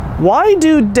Why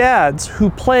do dads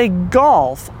who play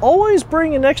golf always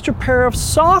bring an extra pair of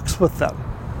socks with them?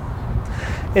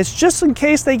 It's just in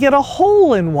case they get a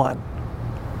hole in one.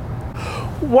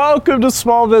 Welcome to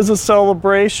Small Business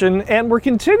Celebration, and we're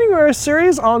continuing our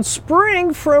series on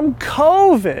spring from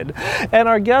COVID. And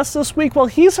our guest this week, well,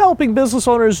 he's helping business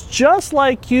owners just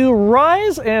like you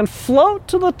rise and float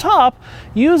to the top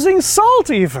using salt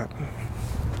even.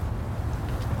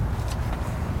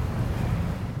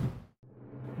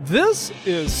 This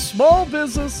is Small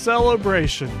Business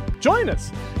Celebration. Join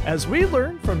us as we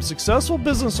learn from successful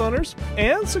business owners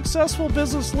and successful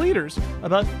business leaders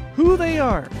about who they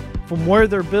are, from where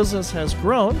their business has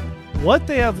grown, what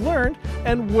they have learned,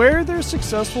 and where their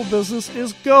successful business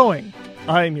is going.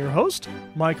 I am your host,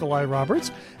 Michael I.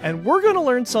 Roberts, and we're going to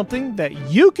learn something that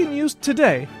you can use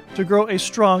today to grow a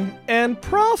strong and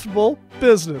profitable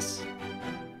business.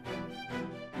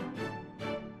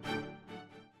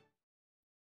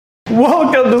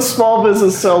 Welcome to Small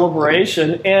Business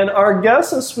Celebration, and our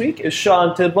guest this week is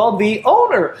Sean Tidwell, the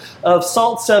owner of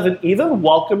Salt 7 Even.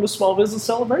 Welcome to Small Business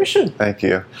Celebration. Thank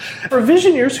you. For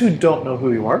visionaries who don't know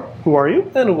who are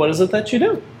you, and what is it that you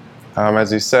do?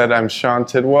 As you said, I'm Sean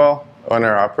Tidwell,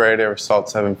 owner-operator of Salt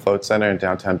 7 Float Center in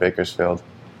downtown Bakersfield.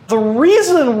 The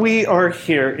reason we are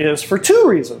here is for two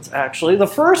reasons, actually. The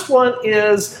first one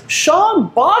is Sean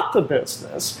bought the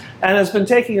business and has been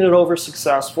taking it over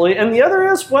successfully. And the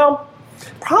other is, well,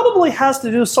 probably has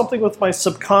to do something with my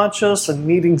subconscious and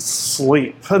needing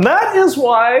sleep. And that is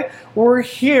why we're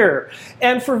here.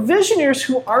 And for visionaries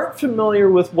who aren't familiar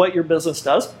with what your business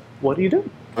does, what do you do?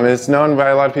 It's known by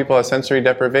a lot of people as sensory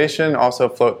deprivation, also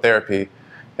float therapy.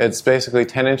 It's basically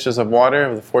 10 inches of water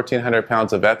with 1,400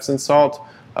 pounds of Epsom salt,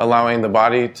 allowing the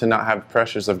body to not have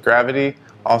pressures of gravity,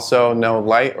 also no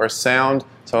light or sound,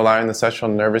 so allowing the central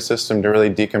nervous system to really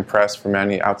decompress from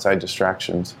any outside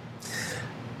distractions.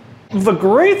 The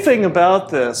great thing about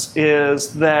this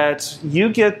is that you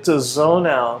get to zone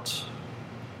out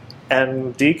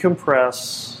and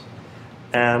decompress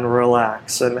and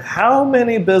relax. And how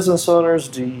many business owners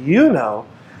do you know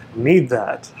need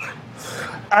that?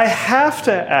 I have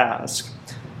to ask,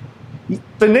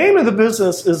 the name of the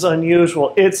business is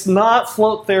unusual. It's not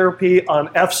Float Therapy on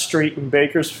F Street in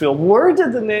Bakersfield. Where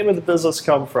did the name of the business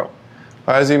come from?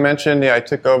 As you mentioned, I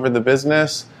took over the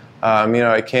business.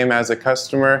 I came as a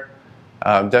customer.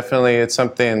 Definitely, it's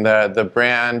something that the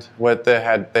brand, what they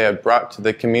had brought to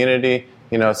the community.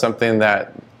 Something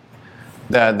that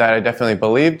I definitely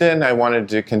believed in. I wanted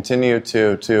to continue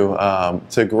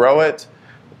to grow it.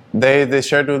 They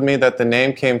shared with me that the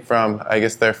name came from, I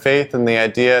guess, their faith and the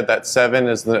idea that 7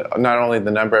 is not only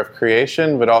the number of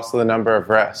creation, but also the number of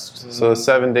rest. Mm-hmm. So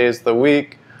 7 days of the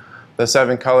week, the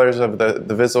 7 colors of the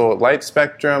visual light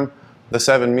spectrum, the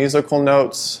 7 musical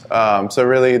notes. So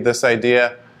really this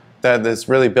idea that is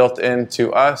really built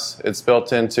into us. It's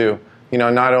built into,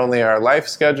 not only our life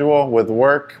schedule with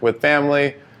work, with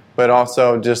family, but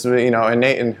also just,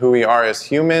 innate in who we are as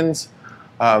humans.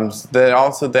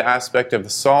 Also the aspect of the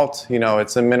salt,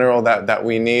 it's a mineral that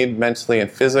we need mentally and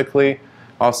physically.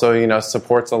 Also,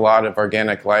 supports a lot of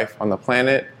organic life on the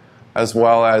planet, as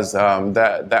well as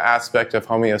the aspect of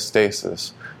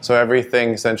homeostasis. So everything,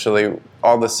 essentially,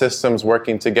 all the systems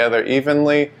working together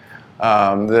evenly,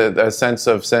 the sense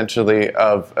of essentially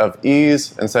of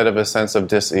ease instead of a sense of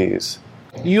dis-ease.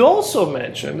 You also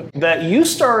mentioned that you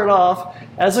started off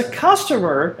as a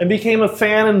customer and became a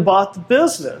fan and bought the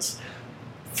business.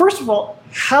 First of all,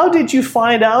 how did you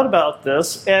find out about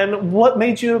this, and what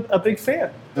made you a big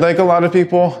fan? Like a lot of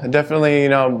people, definitely,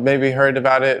 maybe heard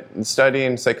about it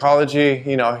studying psychology,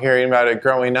 hearing about it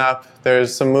growing up.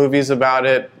 There's some movies about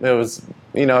it. It was,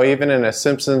 even in a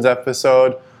Simpsons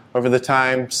episode over the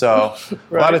time. So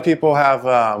right. A lot of people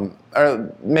are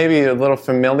maybe a little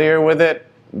familiar with it,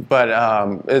 but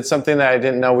it's something that I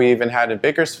didn't know we even had in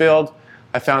Bakersfield.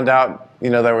 I found out,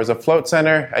 there was a float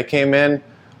center. I came in.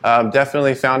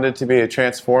 Definitely found it to be a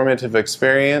transformative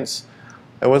experience.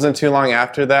 It wasn't too long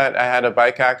after that I had a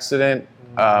bike accident,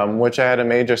 which I had a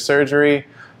major surgery.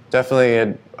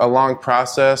 Definitely a long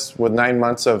process with 9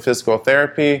 months of physical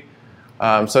therapy.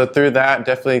 So through that,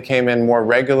 definitely came in more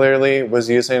regularly, was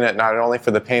using it not only for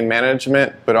the pain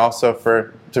management, but also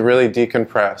to really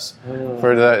decompress,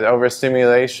 for the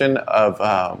overstimulation of,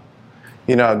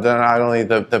 not only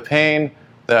the pain,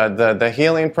 the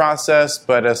healing process,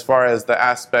 but as far as the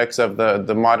aspects of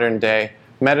the modern day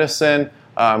medicine,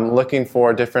 looking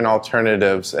for different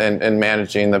alternatives in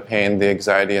managing the pain, the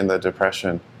anxiety, and the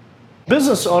depression.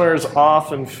 Business owners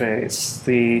often face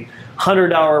the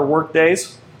 100-hour work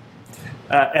days,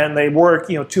 and they work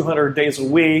 200 days a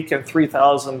week and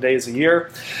 3,000 days a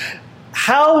year.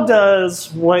 How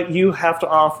does what you have to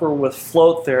offer with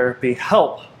float therapy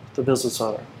help the business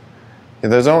owner?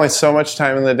 There's only so much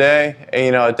time in the day.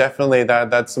 And, definitely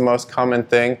that's the most common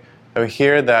thing. We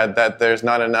hear that there's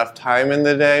not enough time in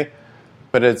the day,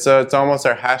 but it's almost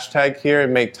our hashtag here,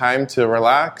 make time to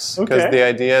relax. Because the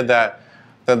idea that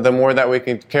the more that we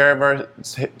can take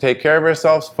care of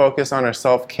ourselves, focus on our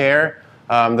self-care,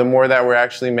 the more that we're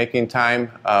actually making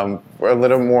time, a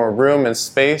little more room and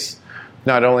space,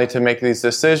 not only to make these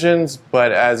decisions,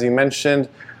 but as you mentioned,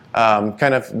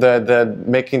 kind of the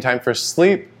making time for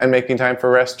sleep and making time for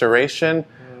restoration.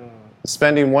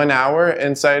 Spending 1 hour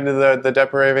inside of the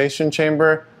deprivation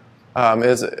chamber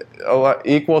is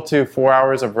equal to 4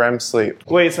 hours of REM sleep.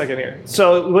 Wait a second here.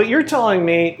 So what you're telling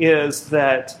me is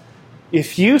that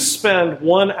if you spend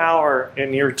 1 hour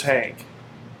in your tank,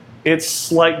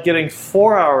 it's like getting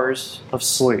 4 hours of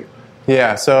sleep.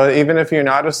 Yeah, so even if you're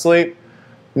not asleep,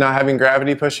 not having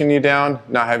gravity pushing you down,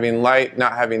 not having light,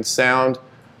 not having sound.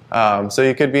 So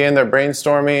you could be in there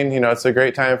brainstorming. It's a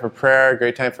great time for prayer, a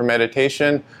great time for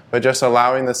meditation, but just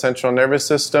allowing the central nervous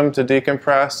system to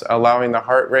decompress, allowing the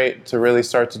heart rate to really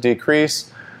start to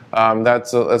decrease.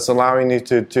 That's allowing you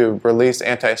to release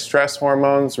anti-stress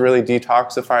hormones, really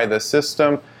detoxify the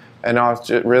system, and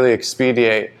also really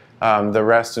expedite the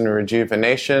rest and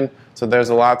rejuvenation. So there's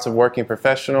lots of working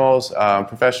professionals,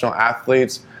 professional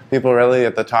athletes, people really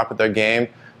at the top of their game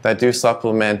that do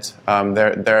supplement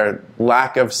their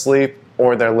lack of sleep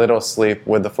or their little sleep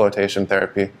with the flotation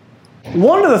therapy.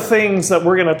 One of the things that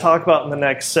we're going to talk about in the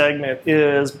next segment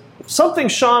is something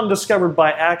Sean discovered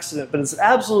by accident, but it's an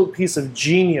absolute piece of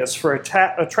genius for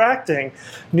attracting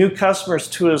new customers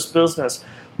to his business.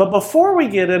 But before we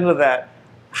get into that,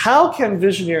 how can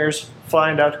visionaries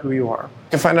find out who you are?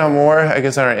 You can find out more, I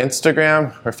guess, on our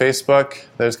Instagram or Facebook.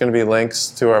 There's going to be links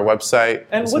to our website.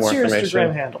 And what's your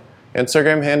Instagram handle?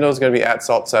 Instagram handle is going to be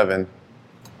 @Salt7.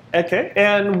 Okay,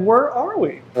 and where are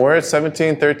we? We're at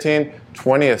 1713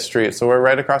 20th Street, so we're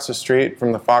right across the street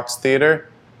from the Fox Theater,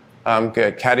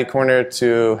 catty corner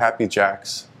to Happy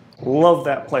Jack's. Love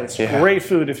that place. Yeah. Great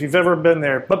food if you've ever been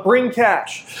there, but bring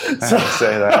cash. I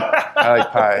say that. I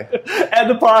like pie. And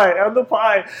the pie.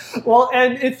 Well,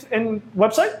 and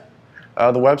website?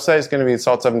 The website is going to be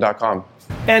salt7.com.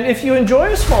 And if you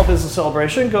enjoy a small business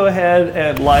celebration, go ahead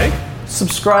and like,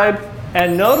 subscribe,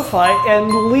 and notify,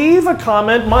 and leave a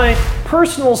comment. My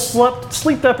personal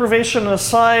sleep deprivation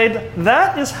aside,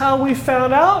 that is how we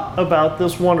found out about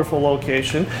this wonderful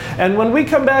location. And when we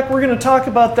come back, we're going to talk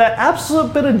about that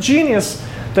absolute bit of genius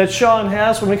that Sean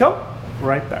has when we come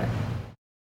right back.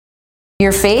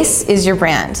 Your face is your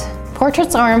brand.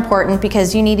 Portraits are important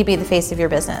because you need to be the face of your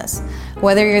business.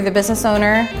 Whether you're the business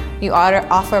owner, you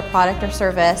offer a product or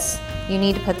service, you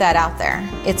need to put that out there.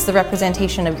 It's the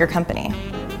representation of your company.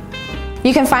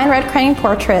 You can find Red Crane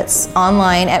Portraits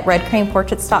online at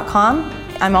redcraneportraits.com.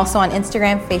 I'm also on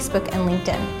Instagram, Facebook, and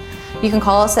LinkedIn. You can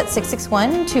call us at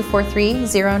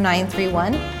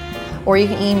 661-243-0931, or you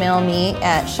can email me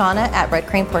at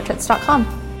shauna@redcraneportraits.com.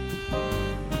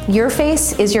 Your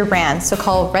face is your brand, so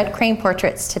call Red Crane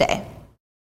Portraits today.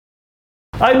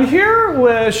 I'm here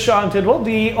with Sean Tidwell,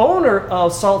 the owner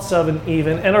of Salt7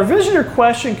 Even, and our visitor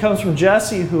question comes from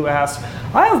Jesse, who asks,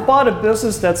 I have bought a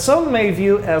business that some may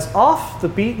view as off the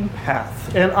beaten path,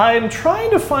 and I am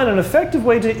trying to find an effective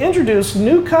way to introduce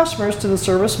new customers to the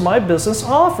service my business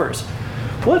offers.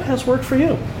 What has worked for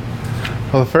you?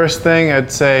 Well, the first thing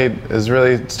I'd say is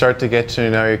really start to get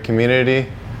to know your community.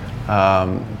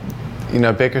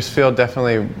 Bakersfield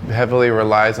definitely heavily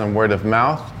relies on word of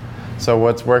mouth. So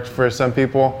what's worked for some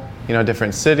people,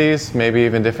 different cities, maybe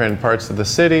even different parts of the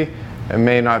city, it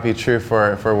may not be true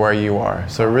for where you are.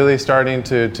 So really starting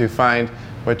to find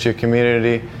what your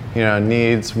community,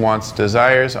 needs, wants,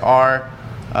 desires are.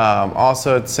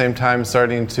 Also at the same time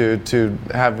starting to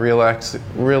have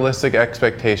realistic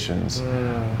expectations.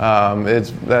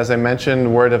 It's, as I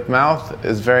mentioned, word of mouth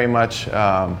is very much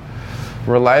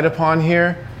relied upon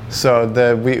here. So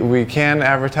we can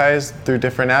advertise through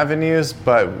different avenues,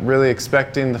 but really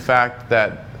expecting the fact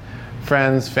that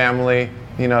friends, family,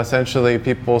 essentially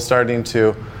people starting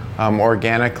to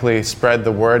organically spread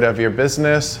the word of your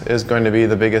business is going to be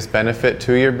the biggest benefit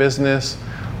to your business.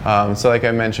 So like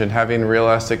I mentioned, having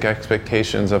realistic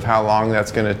expectations of how long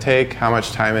that's going to take, how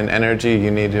much time and energy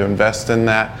you need to invest in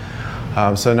that.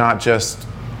 So not just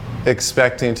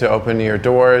expecting to open your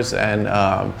doors and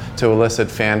to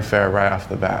elicit fanfare right off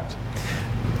the bat.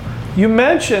 You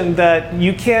mentioned that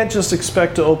you can't just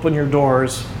expect to open your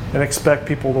doors and expect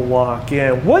people to walk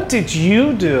in. What did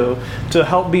you do to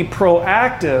help be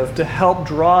proactive, to help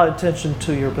draw attention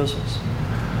to your business?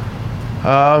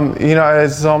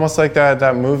 It's almost like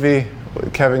that movie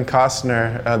Kevin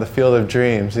Costner, The Field of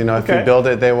Dreams. You know, if Okay. you build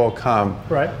it, they will come.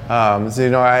 Right. So, you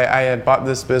know, I had bought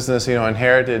this business, you know,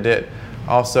 inherited it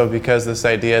also because this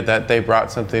idea that they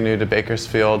brought something new to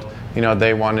Bakersfield. You know,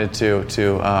 they wanted to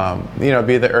you know,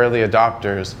 be the early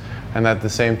adopters, and at the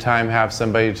same time have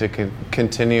somebody to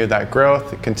continue that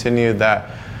growth, continue that,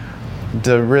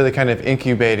 to really kind of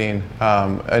incubating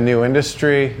a new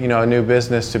industry, you know, a new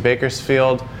business to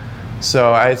Bakersfield.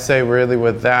 So I'd say really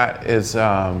with that is, you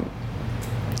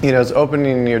know, it's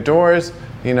opening your doors,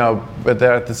 you know, but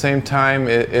that at the same time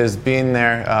is being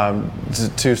there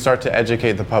to start to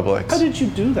educate the public. How did you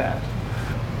do that?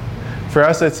 For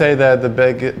us, I'd say that the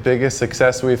biggest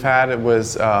success we've had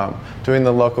was doing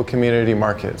the local community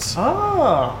markets.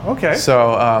 Ah, okay.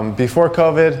 So before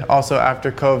COVID, also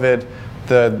after COVID,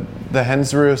 the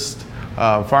Hen's Roost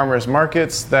farmers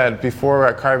markets that before were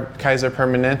at Kaiser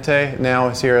Permanente, now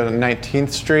is here on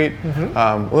 19th Street.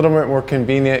 A little bit more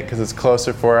convenient because it's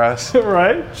closer for us.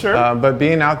 Right, sure. But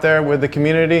being out there with the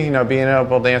community, you know, being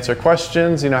able to answer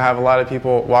questions, you know, have a lot of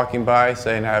people walking by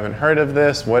saying, I haven't heard of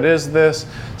this, what is this?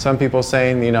 Some people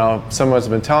saying, you know, someone's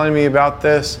been telling me about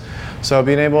this. So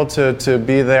being able to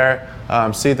be there,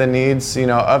 see the needs, you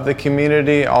know, of the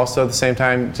community, also at the same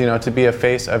time, you know, to be a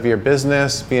face of your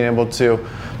business, being able to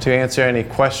answer any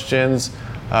questions.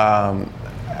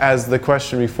 As the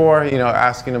question before, you know,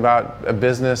 asking about a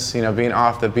business, you know, being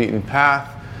off the beaten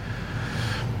path,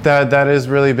 that is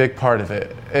really a big part of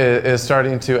it, is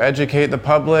starting to educate the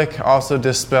public, also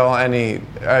dispel any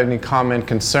common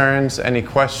concerns, any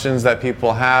questions that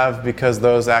people have, because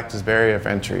those act as barrier of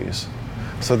entries.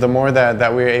 So the more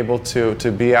that we're able to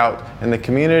be out in the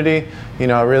community, you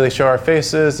know, really show our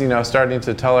faces, you know, starting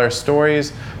to tell our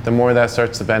stories, the more that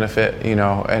starts to benefit, you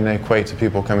know, and equate to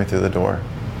people coming through the door.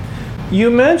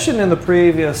 You mentioned in the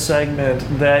previous segment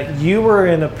that you were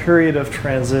in a period of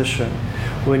transition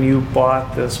when you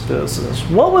bought this business.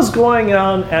 What was going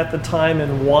on at the time,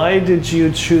 and why did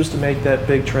you choose to make that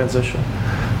big transition?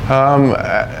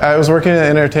 I was working in the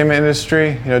entertainment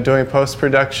industry, you know, doing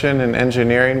post-production and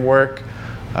engineering work,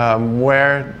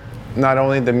 where not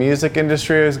only the music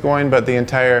industry was going, but the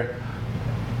entire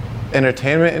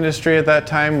entertainment industry at that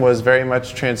time was very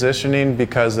much transitioning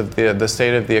because of the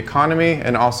state of the economy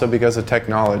and also because of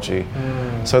technology.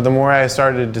 So the more I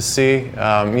started to see,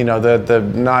 you know, the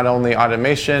not only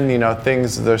automation, you know,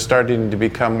 things, they're starting to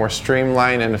become more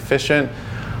streamlined and efficient,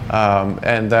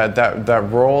 and that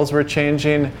roles were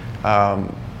changing.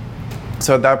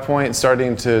 So at that point,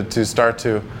 starting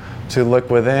to look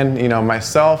within, you know,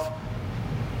 myself,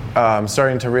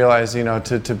 starting to realize, you know,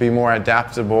 to be more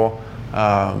adaptable,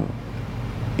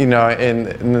 you know, in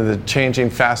the changing,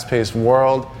 fast-paced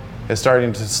world, is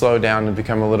starting to slow down and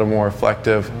become a little more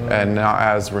reflective and not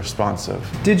as responsive.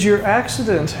 Did your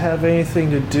accident have anything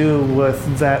to do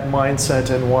with that mindset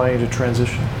and wanting to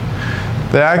transition?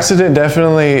 The accident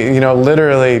definitely, you know,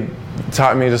 literally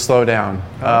taught me to slow down.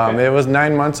 Okay. It was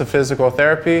 9 months of physical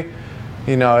therapy.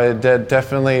 You know, it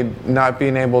definitely not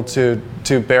being able to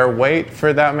bear weight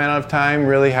for that amount of time,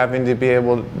 really having to be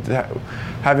able to,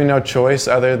 having no choice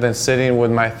other than sitting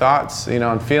with my thoughts, you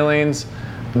know, and feelings.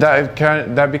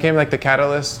 That became like the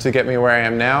catalyst to get me where I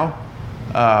am now.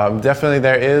 Definitely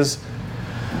there is,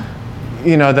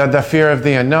 you know, the fear of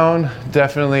the unknown.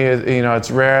 Definitely, you know,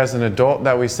 it's rare as an adult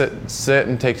that we sit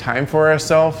and take time for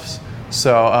ourselves.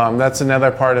 So that's another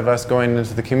part of us going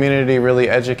into the community, really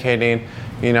educating,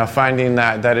 you know, finding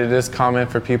that it is common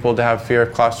for people to have fear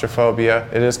of claustrophobia.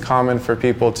 It is common for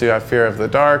people to have fear of the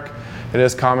dark. It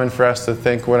is common for us to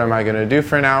think, what am I going to do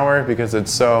for an hour? Because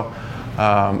it's so,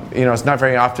 you know, it's not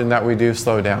very often that we do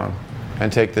slow down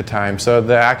and take the time. So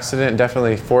the accident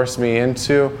definitely forced me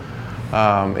into,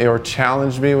 or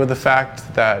challenged me with the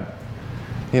fact that,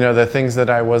 you know, the things that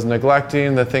I was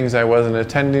neglecting, the things I wasn't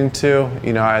attending to,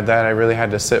 you know, I really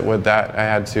had to sit with that. I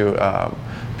had to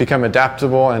become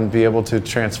adaptable and be able to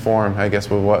transform, I guess,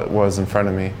 with what was in front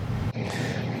of me.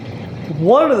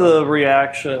 One of the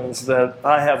reactions that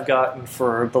I have gotten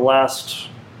for the last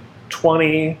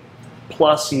 20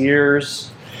 plus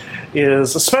years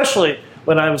is, especially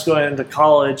when I was going into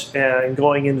college and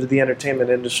going into the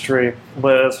entertainment industry,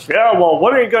 was, yeah, well,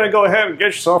 when are you going to go ahead and get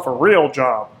yourself a real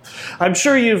job? I'm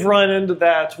sure you've run into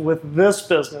that with this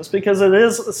business because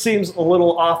it seems a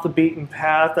little off the beaten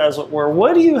path, as it were.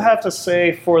 What do you have to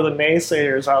say for the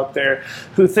naysayers out there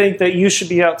who think that you should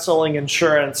be out selling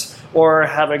insurance or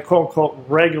have a quote-unquote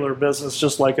regular business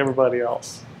just like everybody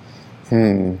else?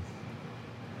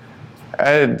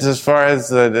 As far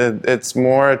as it's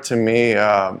more to me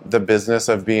the business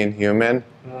of being human.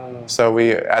 So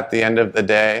we, at the end of the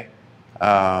day,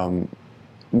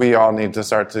 we all need to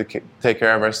start to take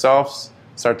care of ourselves,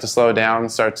 start to slow down,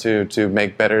 start to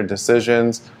make better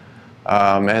decisions,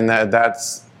 and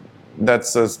that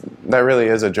really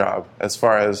is a job as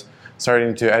far as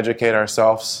starting to educate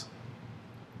ourselves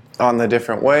on the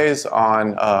different ways,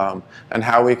 on and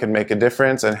how we can make a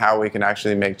difference and how we can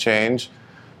actually make change.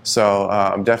 So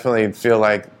definitely feel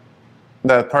like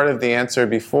the part of the answer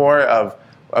before of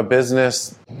a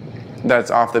business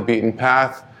that's off the beaten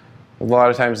path, a lot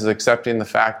of times is accepting the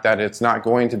fact that it's not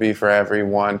going to be for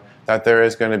everyone, that there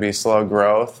is going to be slow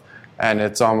growth, and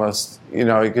it's almost,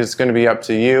 it's going to be up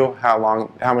to you how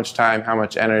much time, how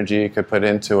much energy you could put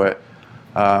into it,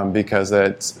 because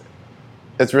it's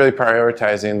really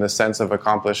prioritizing the sense of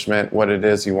accomplishment, what it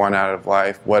is you want out of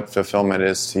life, what fulfillment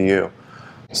is to you.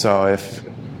 So if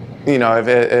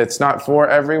it's not for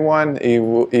everyone,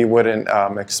 you wouldn't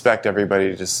expect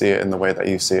everybody to see it in the way that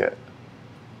you see it.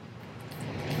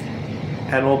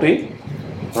 And we'll be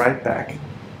right back.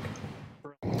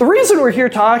 The reason we're here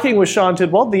talking with Sean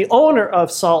Tidwell, the owner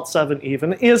of Salt 7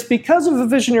 Even, is because of a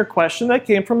Visioneer question that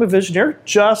came from a Visioneer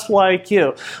just like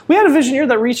you. We had a Visioneer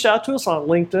that reached out to us on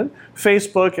LinkedIn,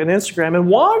 Facebook, and Instagram and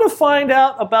wanted to find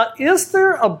out about, is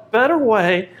there a better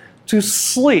way to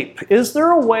sleep? Is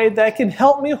there a way that can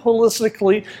help me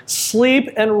holistically sleep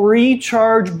and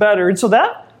recharge better? And so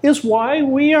that is why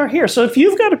we are here. So if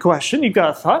you've got a question, you've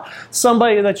got a thought,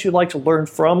 somebody that you'd like to learn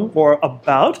from or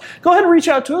about, go ahead and reach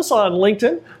out to us on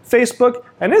LinkedIn, Facebook,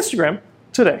 and Instagram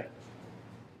today.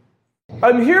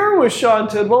 I'm here with Sean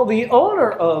Tidwell, the owner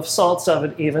of Salt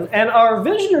 7 Even, and our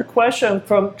Visioneer question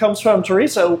comes from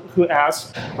Teresa, who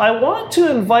asks, I want to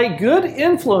invite good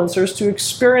influencers to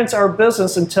experience our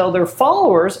business and tell their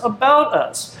followers about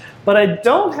us, but I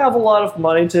don't have a lot of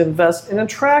money to invest in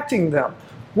attracting them.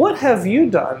 What have you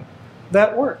done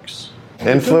that works?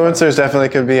 Influencers definitely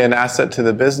could be an asset to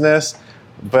the business,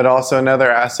 but also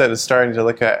another asset is starting to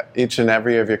look at each and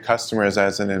every of your customers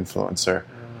as an influencer.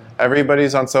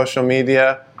 Everybody's on social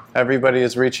media. Everybody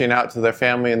is reaching out to their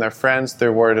family and their friends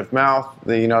through word of mouth.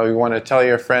 You want to tell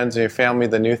your friends and your family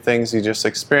the new things you just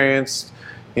experienced,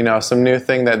 some new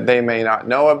thing that they may not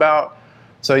know about.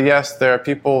 So yes, there are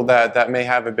people that may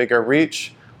have a bigger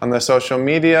reach on the social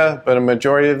media, but a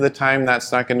majority of the time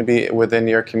that's not going to be within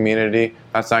your community.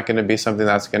 That's not going to be something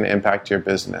that's going to impact your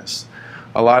business.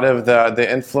 A lot of the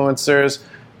influencers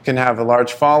can have a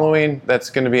large following that's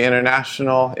going to be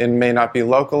international. It may not be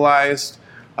localized.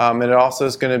 And it also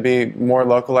is going to be more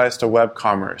localized to web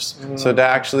commerce. So to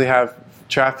actually have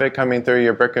traffic coming through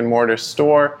your brick and mortar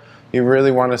store, you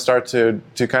really want to start to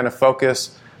kind of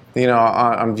focus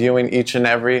on viewing each and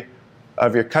every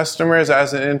of your customers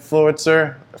as an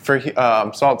influencer. For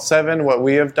Salt 7, what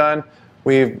we have done,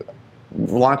 we've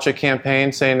launched a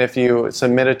campaign saying if you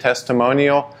submit a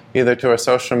testimonial either to our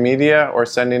social media or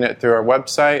sending it through our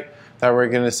website, that we're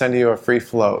going to send you a free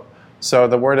float. So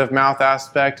the word of mouth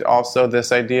aspect, also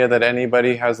this idea that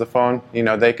anybody has the phone,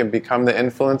 they can become the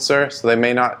influencer. So they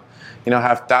may not,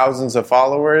 have thousands of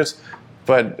followers,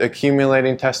 but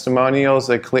accumulating testimonials,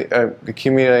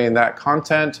 accumulating that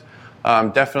content,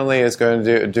 definitely is going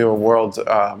to do a world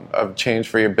of change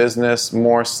for your business,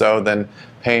 more so than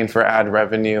paying for ad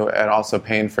revenue and also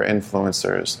paying for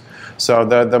influencers. So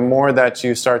the more that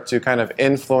you start to kind of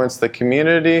influence the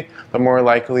community, the more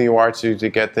likely you are to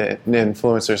get the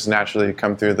influencers naturally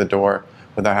come through the door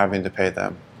without having to pay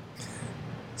them.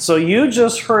 So you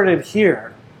just heard it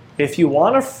here. If you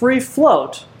want a free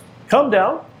float, come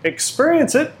down,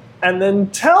 experience it, and then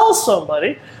tell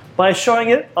somebody by showing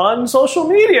it on social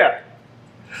media.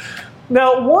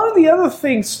 Now, one of the other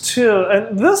things too,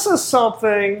 and this is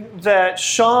something that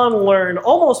Sean learned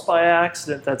almost by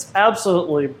accident that's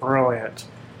absolutely brilliant,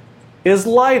 is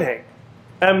lighting.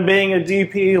 And being a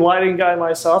DP lighting guy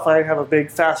myself, I have a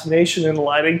big fascination in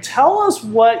lighting. Tell us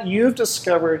what you've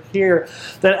discovered here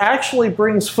that actually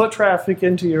brings foot traffic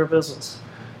into your business.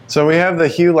 So we have the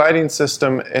Hue lighting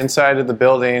system inside of the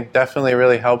building. Definitely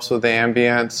really helps with the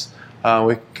ambience.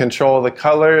 We control the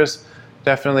colors.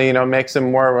 Definitely, makes a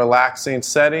more relaxing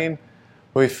setting.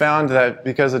 We found that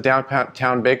because of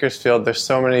downtown Bakersfield, there's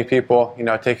so many people,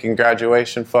 taking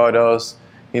graduation photos,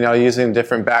 using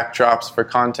different backdrops for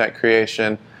content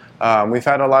creation. We've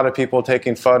had a lot of people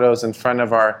taking photos in front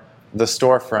of the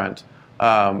storefront.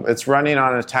 It's running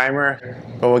on a timer,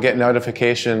 but we'll get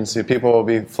notifications. People will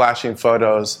be flashing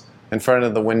photos in front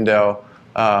of the window.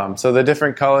 So the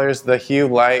different colors, the Hue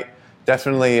light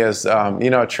definitely has,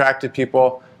 attracted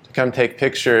people to come take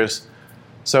pictures.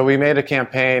 So we made a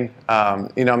campaign,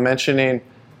 mentioning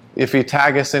if you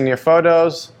tag us in your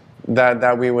photos,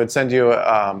 that we would send you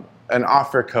an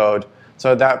offer code.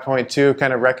 So at that point too,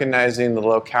 kind of recognizing the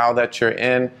locale that you're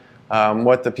in,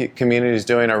 what the community is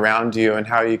doing around you, and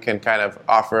how you can kind of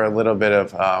offer a little bit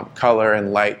of color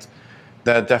and light,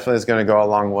 that definitely is going to go a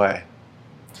long way.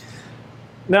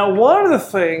 Now, one of the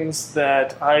things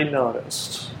that I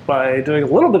noticed by doing a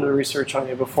little bit of research on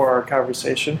you before our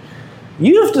conversation,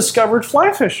 you've discovered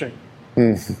fly fishing.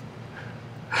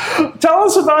 Tell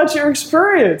us about your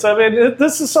experience. I mean,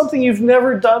 this is something you've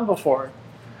never done before.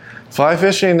 Fly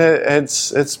fishing,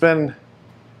 it's been a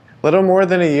little more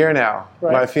than a year now.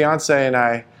 Right. My fiance and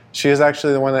I, she is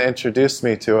actually the one that introduced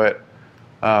me to it.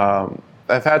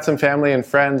 I've had some family and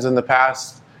friends in the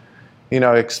past,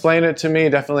 explain it to me,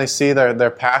 definitely see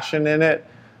their passion in it.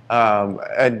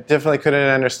 I definitely couldn't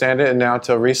understand it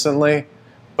until recently,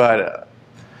 but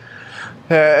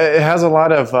it has a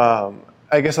lot of, a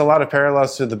lot of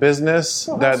parallels to the business.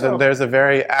 That there's a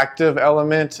very active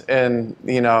element in,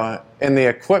 in the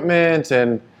equipment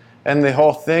and the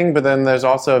whole thing, but then there's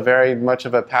also very much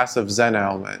of a passive Zen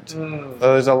element. So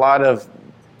there's a lot of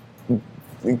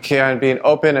being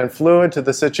open and fluid to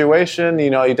the situation.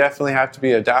 You definitely have to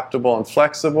be adaptable and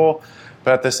flexible,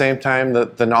 but at the same time,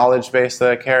 the knowledge base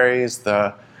that it carries,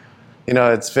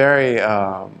 it's very,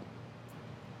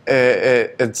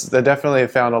 it's I definitely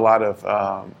found a lot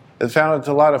of, it's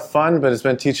a lot of fun, but it's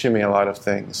been teaching me a lot of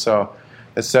things. So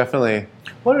it's definitely.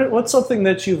 What's something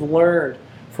that you've learned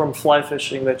from fly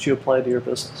fishing that you apply to your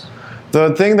business?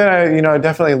 The thing that I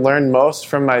definitely learned most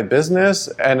from my business,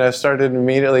 and I've started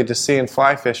immediately to see in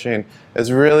fly fishing,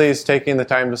 is taking the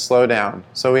time to slow down.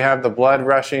 So we have the blood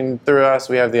rushing through us,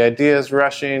 we have the ideas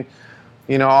rushing,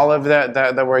 all of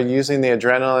that we're using the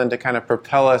adrenaline to kind of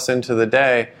propel us into the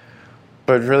day,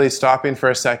 but really stopping for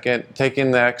a second,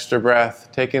 taking the extra breath,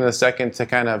 taking the second to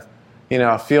kind of,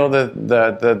 feel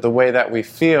the way that we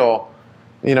feel,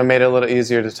 made it a little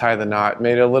easier to tie the knot,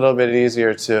 made it a little bit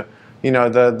easier to,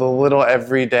 the little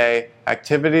everyday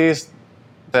activities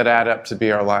that add up to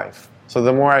be our life. So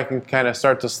the more I can kind of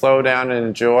start to slow down and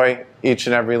enjoy each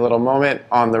and every little moment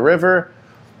on the river,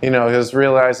 is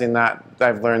realizing that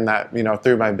I've learned that,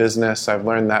 through my business, I've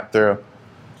learned that through,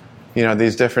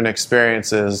 these different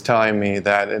experiences telling me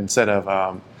that instead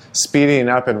of speeding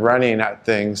up and running at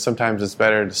things, sometimes it's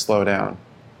better to slow down.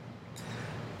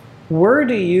 Where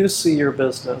do you see your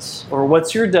business, or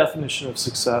what's your definition of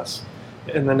success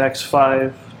in the next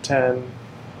 5, 10,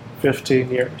 15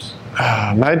 years?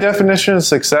 My definition of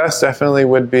success definitely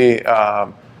would be,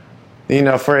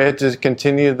 for it to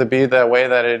continue to be the way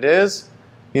that it is,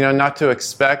 not to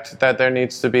expect that there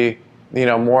needs to be,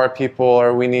 more people,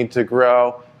 or we need to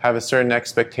grow, have a certain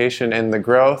expectation in the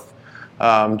growth.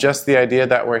 Just the idea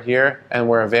that we're here and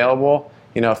we're available,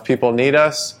 if people need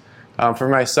us. For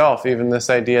myself, even this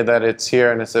idea that it's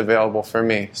here and it's available for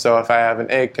me. So if I have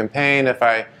an ache and pain, if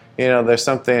I, there's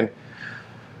something,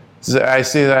 I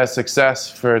see that as success.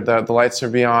 For the lights are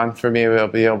beyond, for me to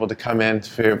be able to come in,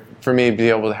 for me to be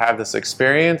able to have this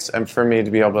experience, and for me to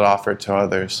be able to offer it to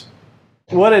others.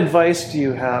 What advice do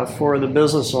you have for the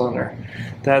business owner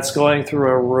that's going through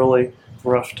a really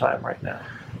rough time right now?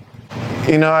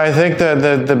 I think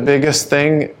that the biggest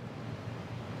thing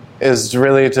is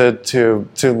really to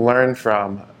learn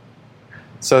from.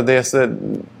 So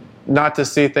not to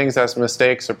see things as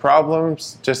mistakes or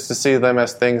problems, just to see them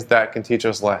as things that can teach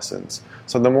us lessons.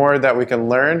 So the more that we can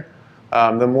learn,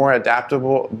 the more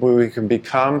adaptable we can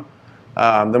become,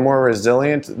 the more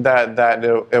resilient that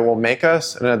it will make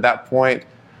us. And at that point,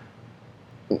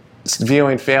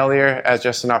 viewing failure as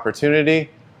just an opportunity,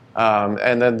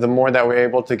 and then the more that we're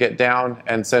able to get down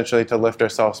and essentially to lift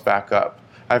ourselves back up.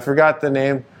 I forgot the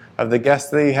name of the guest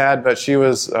that he had, but she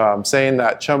was saying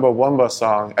that Chumbawamba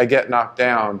song, "I Get Knocked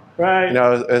Down," right?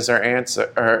 Is her answer,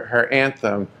 her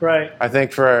anthem. Right. I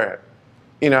think for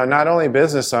not only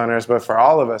business owners, but for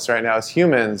all of us right now as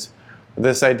humans,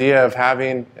 this idea of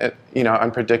having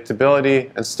unpredictability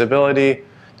and stability,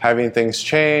 having things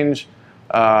change,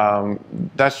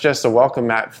 that's just a welcome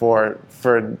mat for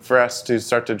us to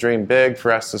start to dream big,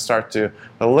 for us to start to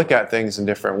look at things in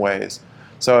different ways.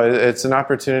 So it's an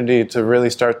opportunity to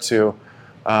really start to,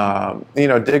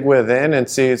 dig within and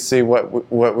see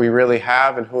what we really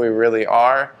have and who we really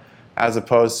are, as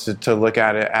opposed to look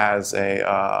at it as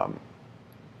a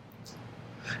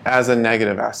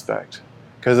negative aspect.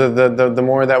 Because the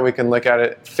more that we can look at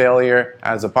it, failure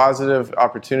as a positive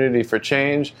opportunity for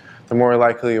change, the more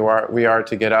likely we are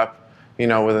to get up,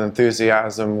 with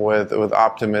enthusiasm, with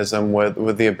optimism,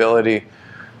 with the ability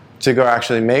to go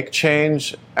actually make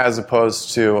change, as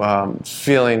opposed to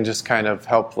feeling just kind of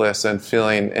helpless and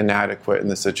feeling inadequate in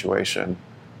the situation.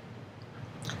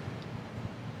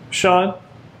 Sean,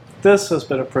 this has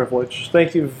been a privilege.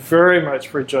 Thank you very much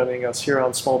for joining us here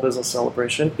on Small Business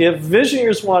Celebration. If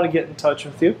Visioneers want to get in touch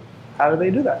with you, how do they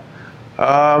do that?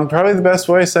 Probably the best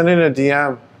way is sending a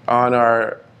DM on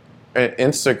our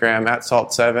Instagram at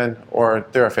Salt7 or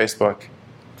through our Facebook.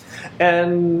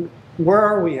 And where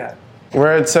are we at?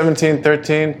 We're at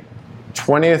 1713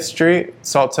 20th Street,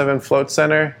 Salt 7 Float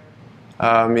Center.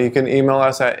 You can email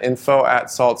us at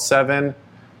info@salt7.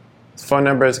 Phone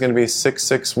number is going to be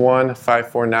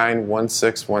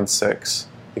 661-549-1616.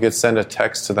 You could send a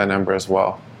text to that number as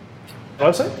well.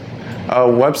 Website?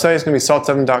 Website is going to be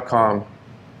salt7.com.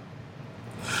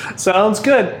 Sounds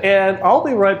good. And I'll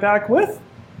be right back with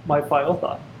my final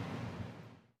thought.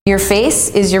 Your face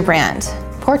is your brand.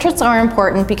 Portraits are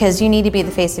important because you need to be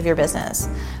the face of your business.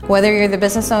 Whether you're the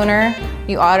business owner,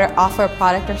 you offer a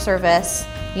product or service,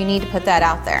 you need to put that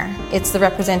out there. It's the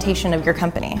representation of your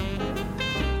company.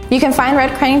 You can find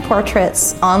Red Crane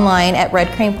Portraits online at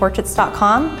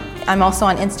redcraneportraits.com. I'm also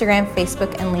on Instagram,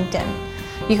 Facebook, and LinkedIn.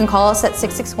 You can call us at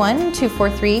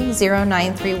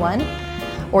 661-243-0931,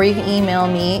 or you can email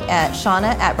me at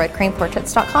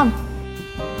shauna@redcraneportraits.com.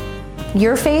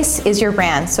 Your face is your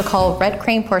brand, so call Red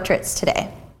Crane Portraits today.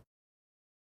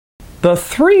 The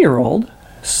 3-year-old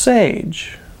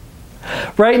Sage.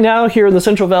 Right now here in the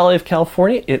Central Valley of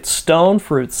California, it's stone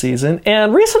fruit season,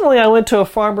 and recently I went to a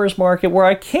farmer's market where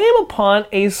I came upon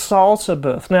a salsa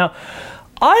booth. Now,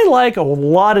 I like a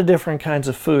lot of different kinds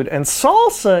of food, and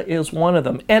salsa is one of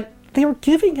them, and they were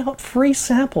giving out free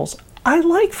samples. I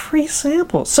like free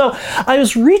samples. So I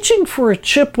was reaching for a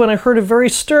chip when I heard a very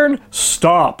stern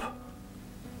stop.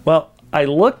 Well, I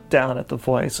looked down at the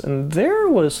voice, and there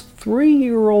was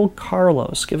 3-year-old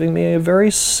Carlos giving me a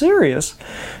very serious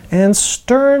and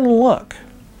stern look.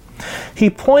 He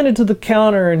pointed to the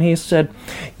counter and he said,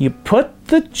 "You put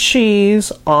the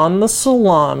cheese on the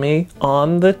salami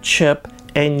on the chip,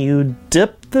 and you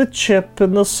dip the chip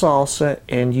in the salsa,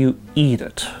 and you eat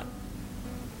it."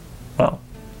 Well,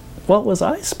 what was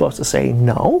I supposed to say?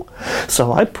 No.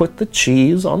 So I put the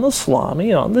cheese on the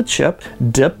salami on the chip,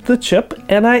 dipped the chip,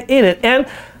 and I ate it. And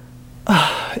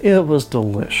it was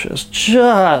delicious,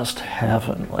 just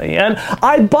heavenly. And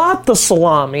I bought the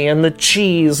salami and the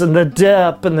cheese and the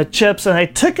dip and the chips, and I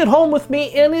took it home with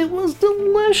me, and it was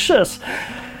delicious.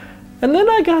 And then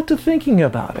I got to thinking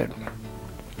about it.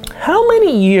 How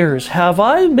many years have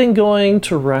I been going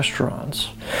to restaurants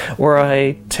where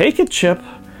I take a chip,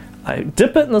 I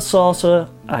dip it in the salsa,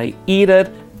 I eat it,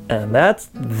 and that's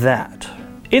that?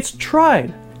 It's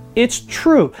tried. It's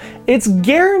true. It's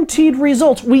guaranteed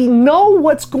results. We know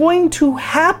what's going to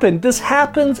happen. This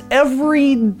happens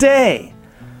every day.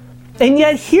 And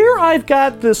yet here I've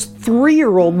got this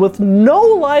 3-year-old with no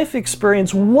life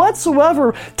experience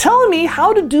whatsoever telling me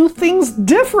how to do things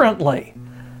differently.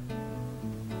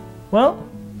 Well,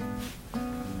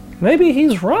 maybe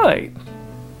he's right.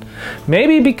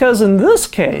 Maybe because in this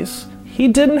case, he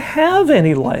didn't have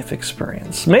any life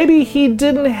experience. Maybe he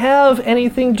didn't have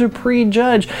anything to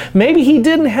prejudge. Maybe he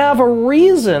didn't have a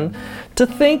reason to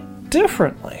think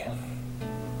differently.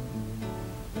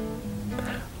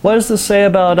 What does this say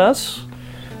about us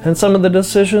and some of the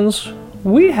decisions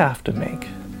we have to make?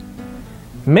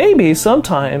 Maybe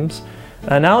sometimes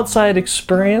an outside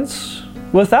experience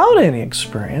without any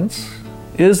experience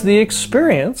is the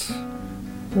experience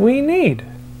we need.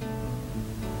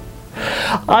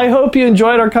 I hope you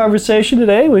enjoyed our conversation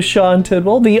today with Sean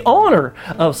Tidwell, the owner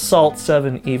of Salt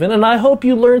 7 Even, and I hope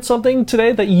you learned something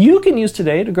today that you can use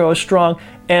today to grow a strong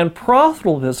and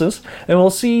profitable business, and we'll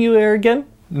see you here again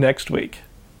next week.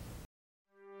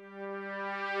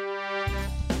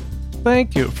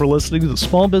 Thank you for listening to the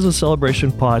Small Business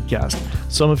Celebration podcast.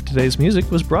 Some of today's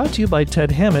music was brought to you by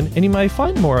Ted Hammond, and you might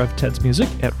find more of Ted's music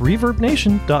at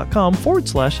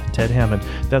reverbnation.com/Ted Hammond.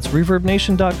 That's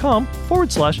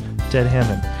reverbnation.com/Ted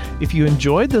Hammond. If you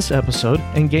enjoyed this episode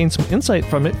and gained some insight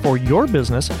from it for your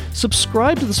business,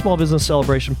 subscribe to the Small Business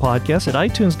Celebration podcast at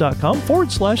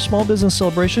itunes.com/Small Business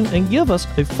Celebration and give us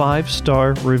a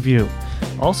 5-star review.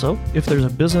 Also, if there's a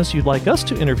business you'd like us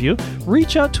to interview,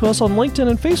 reach out to us on LinkedIn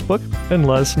and Facebook and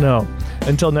let us know.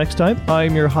 Until next time,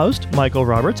 I'm your host, Michael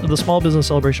Roberts of the Small Business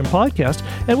Celebration podcast,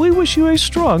 and we wish you a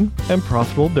strong and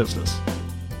profitable business.